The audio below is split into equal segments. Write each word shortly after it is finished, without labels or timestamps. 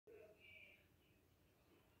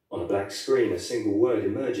black screen, a single word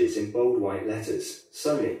emerges in bold white letters.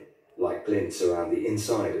 Sony. Light glints around the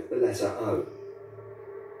inside of the letter O.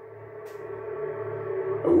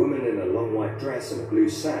 A woman in a long white dress and a blue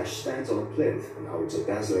sash stands on a plinth and holds a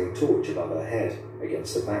dazzling torch above her head.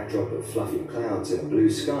 Against a backdrop of fluffy clouds in a blue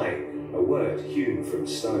sky, a word hewn from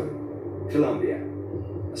stone. Columbia.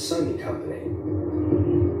 A Sony company.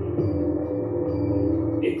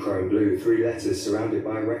 In chrome blue, 3 letters surrounded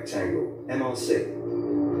by a rectangle. MRC.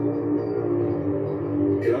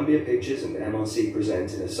 Columbia Pictures and MRC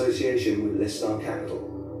present in association with Listar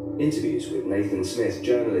Capital. Interviews with Nathan Smith,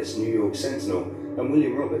 journalist, New York Sentinel, and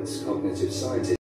William Roberts, cognitive scientist.